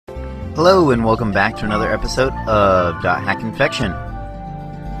Hello and welcome back to another episode of .hack Infection.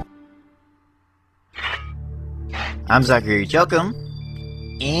 I'm Zachary Chelcom,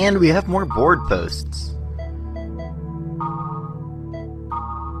 and we have more board posts.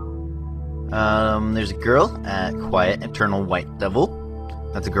 There's a girl at Quiet Eternal White Devil.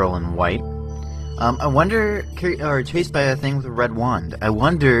 That's a girl in white. I wonder, or chased by a thing with a red wand. I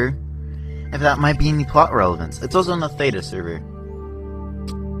wonder if that might be any plot relevance. It's also on the Theta server.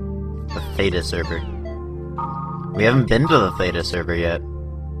 The Theta server. We haven't been to the Theta server yet.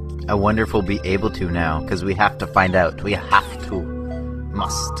 I wonder if we'll be able to now, because we have to find out. We have to.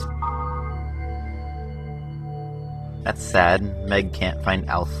 Must. That's sad. Meg can't find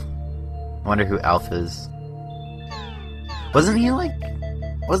Alf. I wonder who Alf is. Wasn't he like...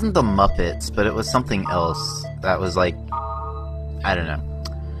 Wasn't the Muppets, but it was something else that was like... I don't know.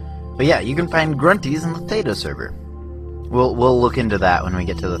 But yeah, you can find Grunties in the Theta server. We'll look into that when we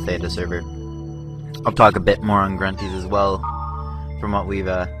get to the Theta server. I'll talk a bit more on Grunties as well. From what we've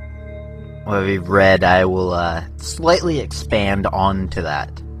read, I will slightly expand onto that.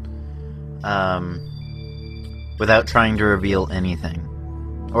 Without trying to reveal anything.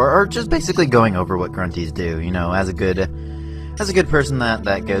 Or just basically going over what Grunties do, you know, as a good person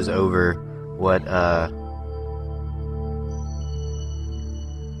that goes over what a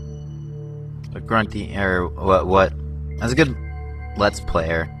Grunty, or what as a good Let's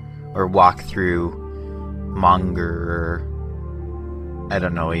Player, or walkthrough monger, I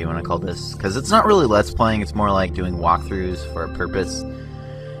don't know what you want to call this, because it's not really Let's Playing, it's more like doing walkthroughs for a purpose,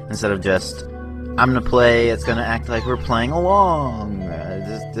 instead of just, I'm gonna play, it's gonna act like we're playing along.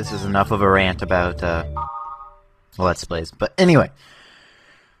 This is enough of a rant about Let's Plays. But anyway,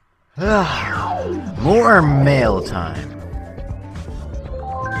 more mail time.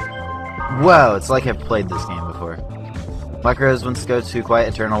 Wow, it's like I've played this game before. Black Rose wants to go to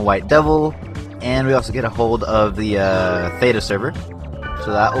Quiet Eternal White Devil, and we also get a hold of the Theta server,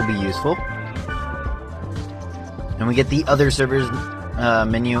 so that will be useful. And we get the other servers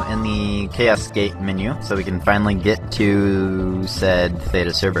menu in the Chaos Gate menu, so we can finally get to said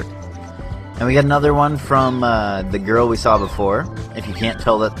Theta server. And we get another one from the girl we saw before. If you can't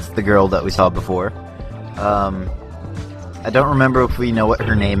tell, that's the girl that we saw before. I don't remember if we know what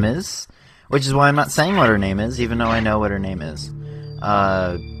her name is, which is why I'm not saying what her name is, even though I know what her name is.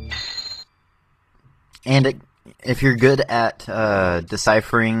 If you're good at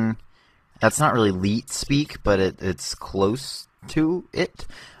deciphering, that's not really leet speak, but it's close to it.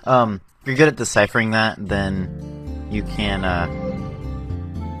 If you're good at deciphering that, then you can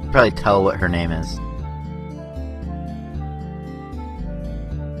probably tell what her name is.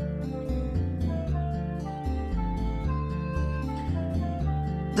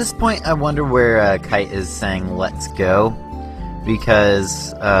 At this point, I wonder where Kite is saying "let's go,"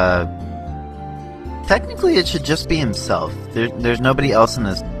 because technically it should just be himself. There's nobody else in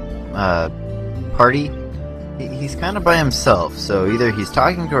his party. He's kind of by himself, so either he's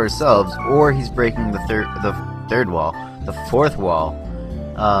talking to ourselves or he's breaking the fourth wall,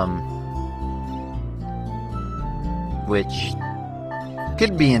 which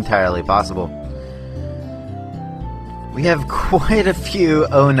could be entirely possible. We have quite a few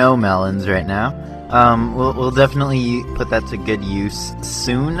oh no melons right now. We'll definitely put that to good use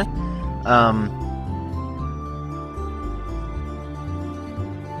soon.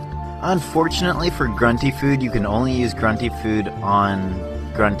 Unfortunately for Grunty food, you can only use Grunty food on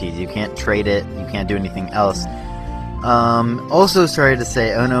Grunties. You can't trade it, you can't do anything else. Also, sorry to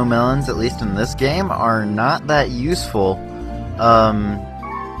say, oh no melons, at least in this game, are not that useful.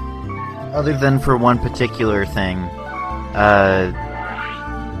 Other than for one particular thing. Yeah.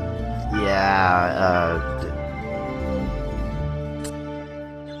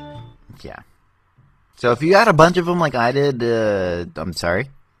 So if you got a bunch of them like I did, I'm sorry.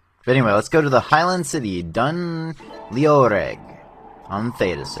 But anyway, let's go to the Highland City, Dun Lioreg, on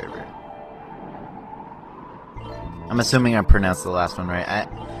Theta server. I'm assuming I pronounced the last one right.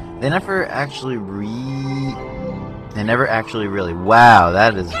 They never actually really... Wow,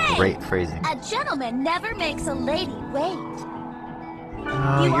 that is great phrasing. A gentleman never makes a lady wait.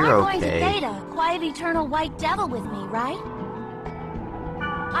 Oh, you you're are going okay. to Theta, Quiet Eternal White Devil with me, right?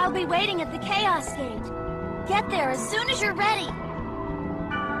 I'll be waiting at the Chaos Gate. Get there as soon as you're ready.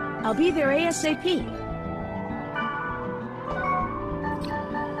 I'll be there ASAP.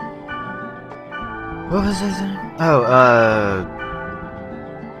 What was I saying? Oh,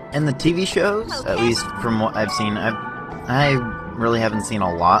 in the TV shows, Okay. at least from what I've seen, I really haven't seen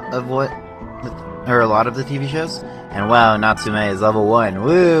a lot of a lot of the TV shows. And wow, Natsume is level 1.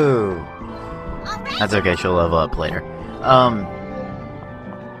 Woo! That's okay, she'll level up later.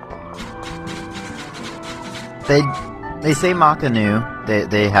 They say Makanu.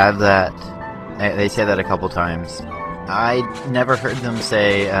 They have that. They say that a couple times. I never heard them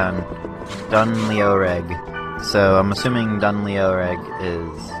say Dunleoreg, so I'm assuming Dunleoreg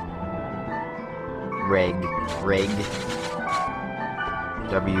is Reg.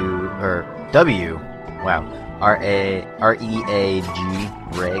 W. Wow. R-E-A-G.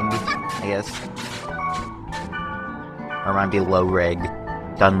 Reg, I guess. Or it might be low reg.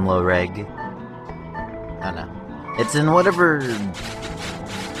 Dunleoreg. I don't know. It's in whatever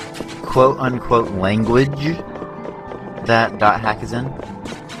quote-unquote language that .hack is in.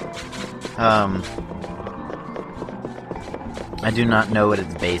 I do not know what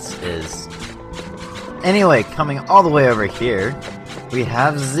its base is. Anyway, coming all the way over here, we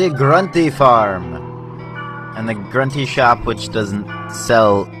have the Grunty Farm. And the Grunty Shop, which doesn't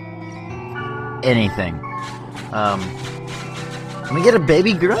sell anything. We get a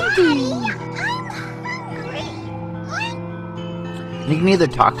baby Grunty! You can either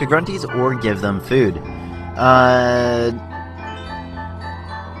talk to Grunties or give them food.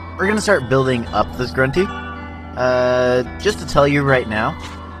 We're gonna start building up this Grunty. Just to tell you right now,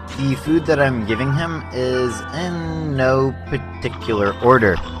 the food that I'm giving him is in no particular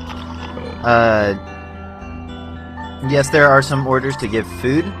order. Yes, there are some orders to give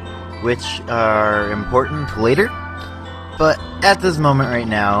food, which are important later, but at this moment right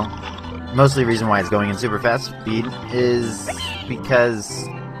now, mostly the reason why it's going in super fast speed is because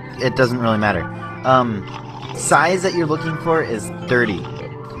it doesn't really matter. Size that you're looking for is 30.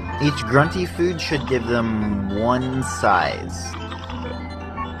 Each Grunty food should give them one size.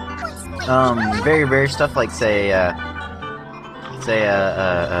 Very rare stuff like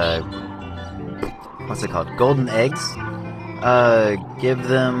what's it called? Golden eggs.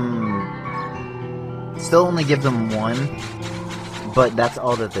 Still only give them one, but that's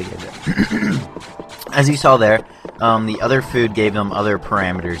all that they give it. As you saw there, the other food gave them other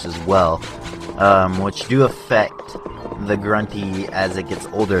parameters as well, which do affect the Grunty as it gets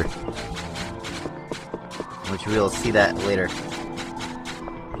older. Which we'll see that later.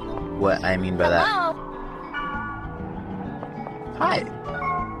 What I mean by that. Hello? Hi.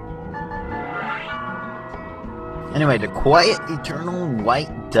 Anyway, the Quiet Eternal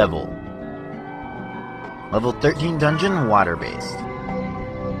White Devil. Level 13 dungeon, water-based.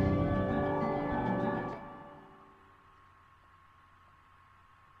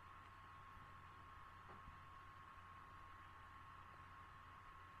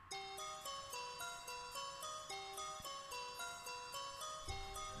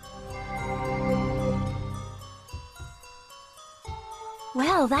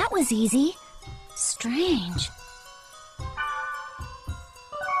 Well, that was easy. Strange.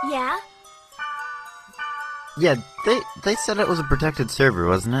 Yeah? Yeah, they said it was a protected server,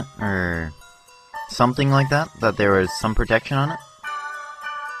 wasn't it? Or something like that? That there was some protection on it?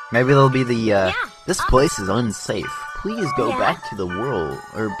 Maybe there'll be the, Yeah. This place is unsafe. Please go Yeah. back to the world,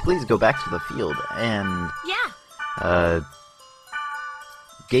 or please go back to the field, and, Yeah.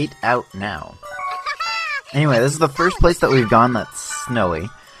 gate out now. Anyway, this is the first place that we've gone that's snowy.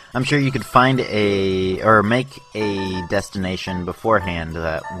 I'm sure you could find or make a destination beforehand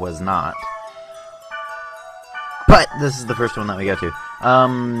that was not. But this is the first one that we go to.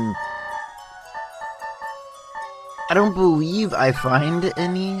 I don't believe I find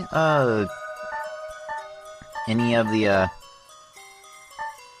any of the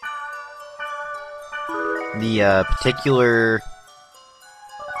particular...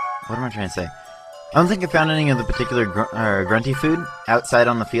 What am I trying to say? I don't think I found any of the particular Grunty food outside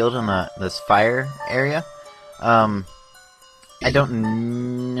on the field in this fire area. I don't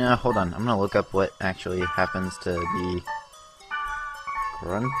know. Hold on, I'm gonna look up what actually happens to the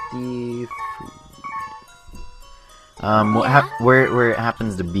Grunty food. Where it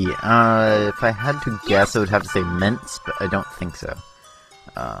happens to be. If I had to guess, I would have to say mints, but I don't think so.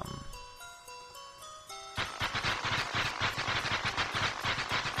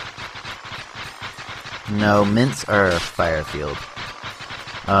 No, mints are a fire field.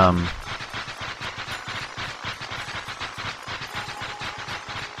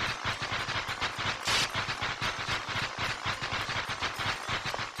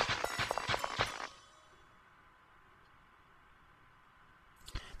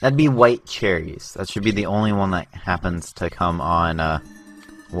 That'd be white cherries. That should be the only one that happens to come on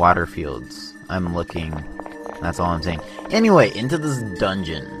water fields. I'm looking. That's all I'm saying. Anyway, into this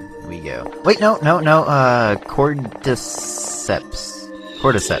dungeon we go. Wait, no. Cordyceps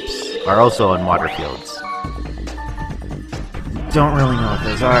are also on water fields. Don't really know what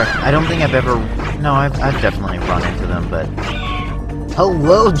those are. I don't think I've ever... No, I've definitely run into them, but...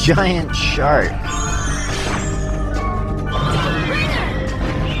 Hello, giant shark!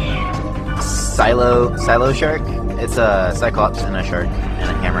 Silo Shark. It's a Cyclops and a shark and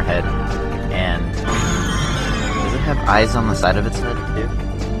a hammerhead. And does it have eyes on the side of its head too?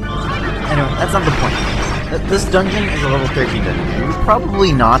 Anyway, that's not the point. This dungeon is a level 13 dungeon. You're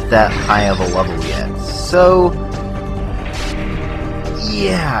probably not that high of a level yet. So,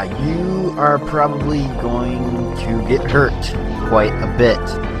 yeah, you are probably going to get hurt quite a bit.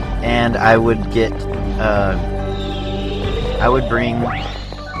 And I would bring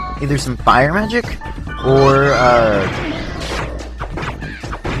either some fire magic or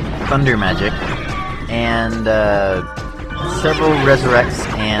thunder magic and several resurrects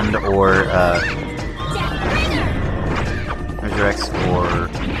and or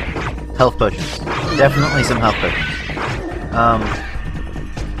health potions. Definitely some health potions.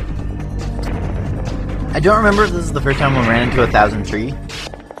 I don't remember if this is the first time we ran into 1,000 Tree,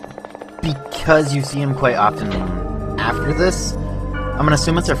 because you see him quite often after this. I'm gonna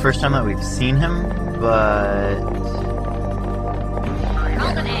assume it's our first time that we've seen him, but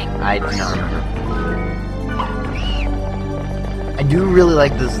I do not remember. I do really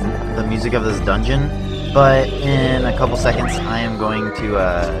like the music of this dungeon, but in a couple seconds I am going to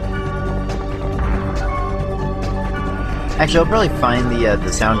actually, I'll probably find the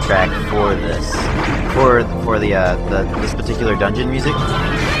soundtrack for this this particular dungeon music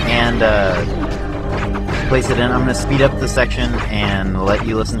and place it in. I'm gonna speed up the section and let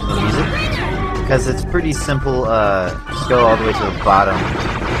you listen to the music because it's pretty simple. Just go all the way to the bottom.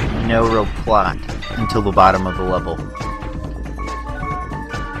 No real plot until the bottom of the level.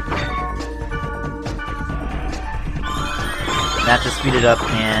 That to speed it up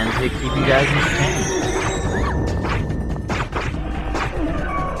and to keep you guys entertained.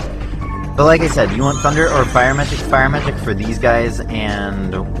 But like I said, you want thunder or fire magic? Fire magic for these guys,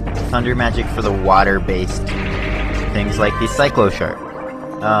 and thunder magic for the water-based things like the Cyclo Shark.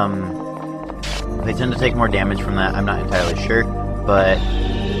 They tend to take more damage from that, I'm not entirely sure, but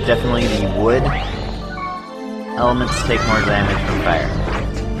definitely the wood elements take more damage from fire.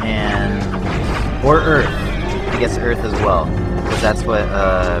 Or earth. I guess earth as well, because that's what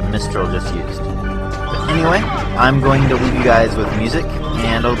Mistral just used. But anyway, I'm going to leave you guys with music,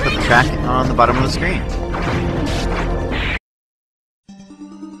 and I'll put the track on the bottom of the screen.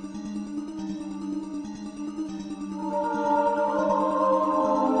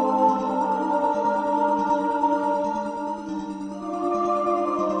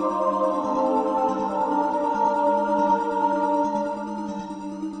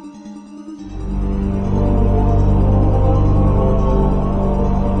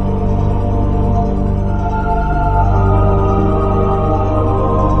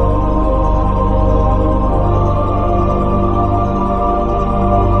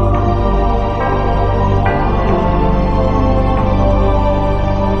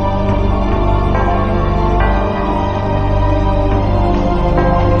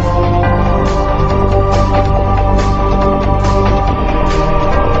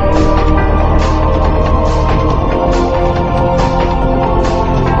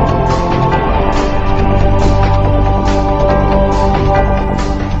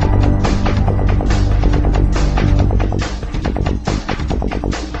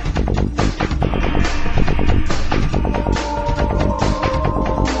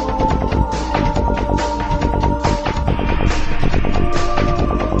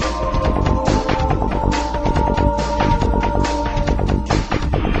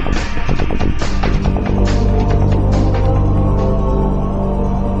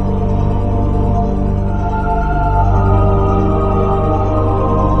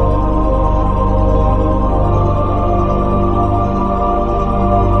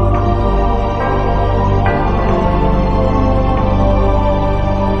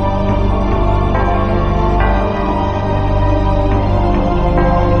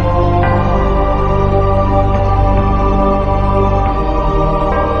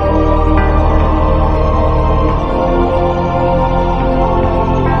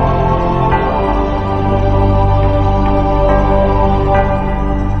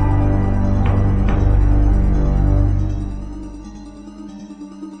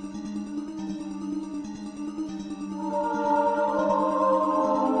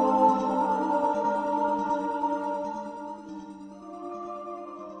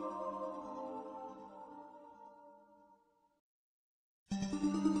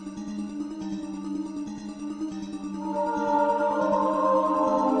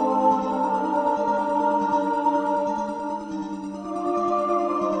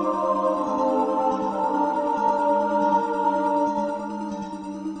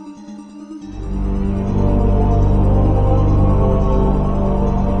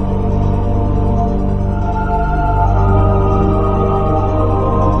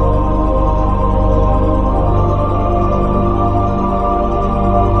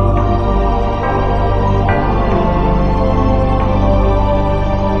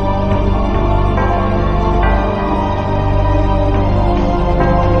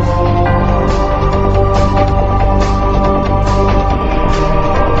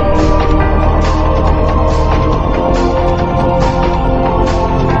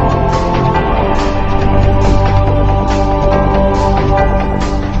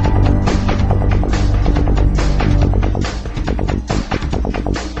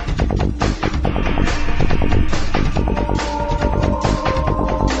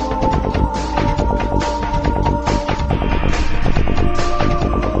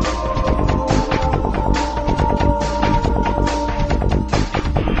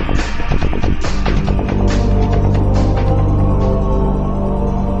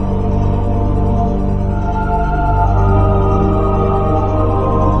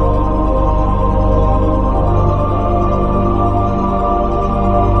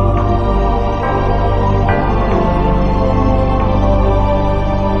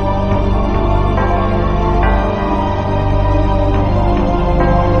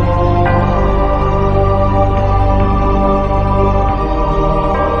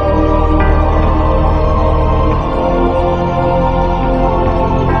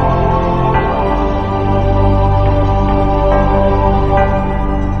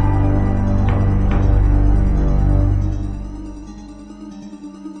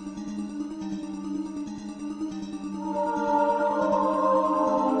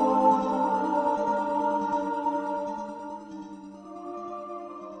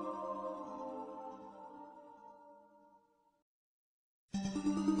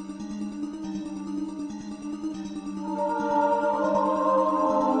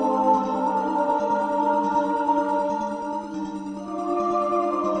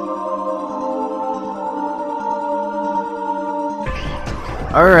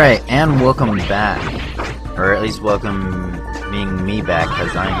 Alright, and welcome back. Or at least welcoming me back,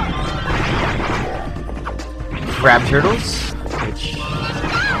 because I'm crab turtles, which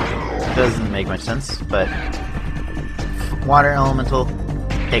doesn't make much sense, but water elemental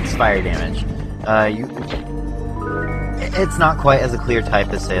takes fire damage. It's not quite as a clear type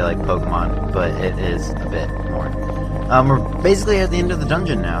as, say, like Pokemon, but it is a bit more. We're basically at the end of the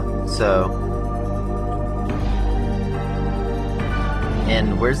dungeon now, so...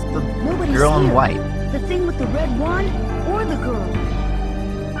 And where's the Nobody's girl in here. white? The thing with the red wand or the girl?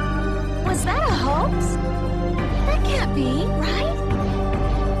 Was that a hoax? That can't be, right?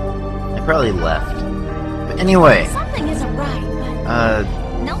 They probably left. But anyway, Something isn't right, but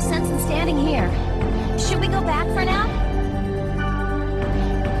no sense in standing here. Should we go back for now?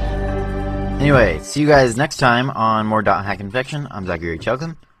 anyway, see you guys next time on more Dot Hack Infection. I'm Zachary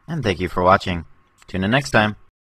Chelkin, and thank you for watching. Tune in next time.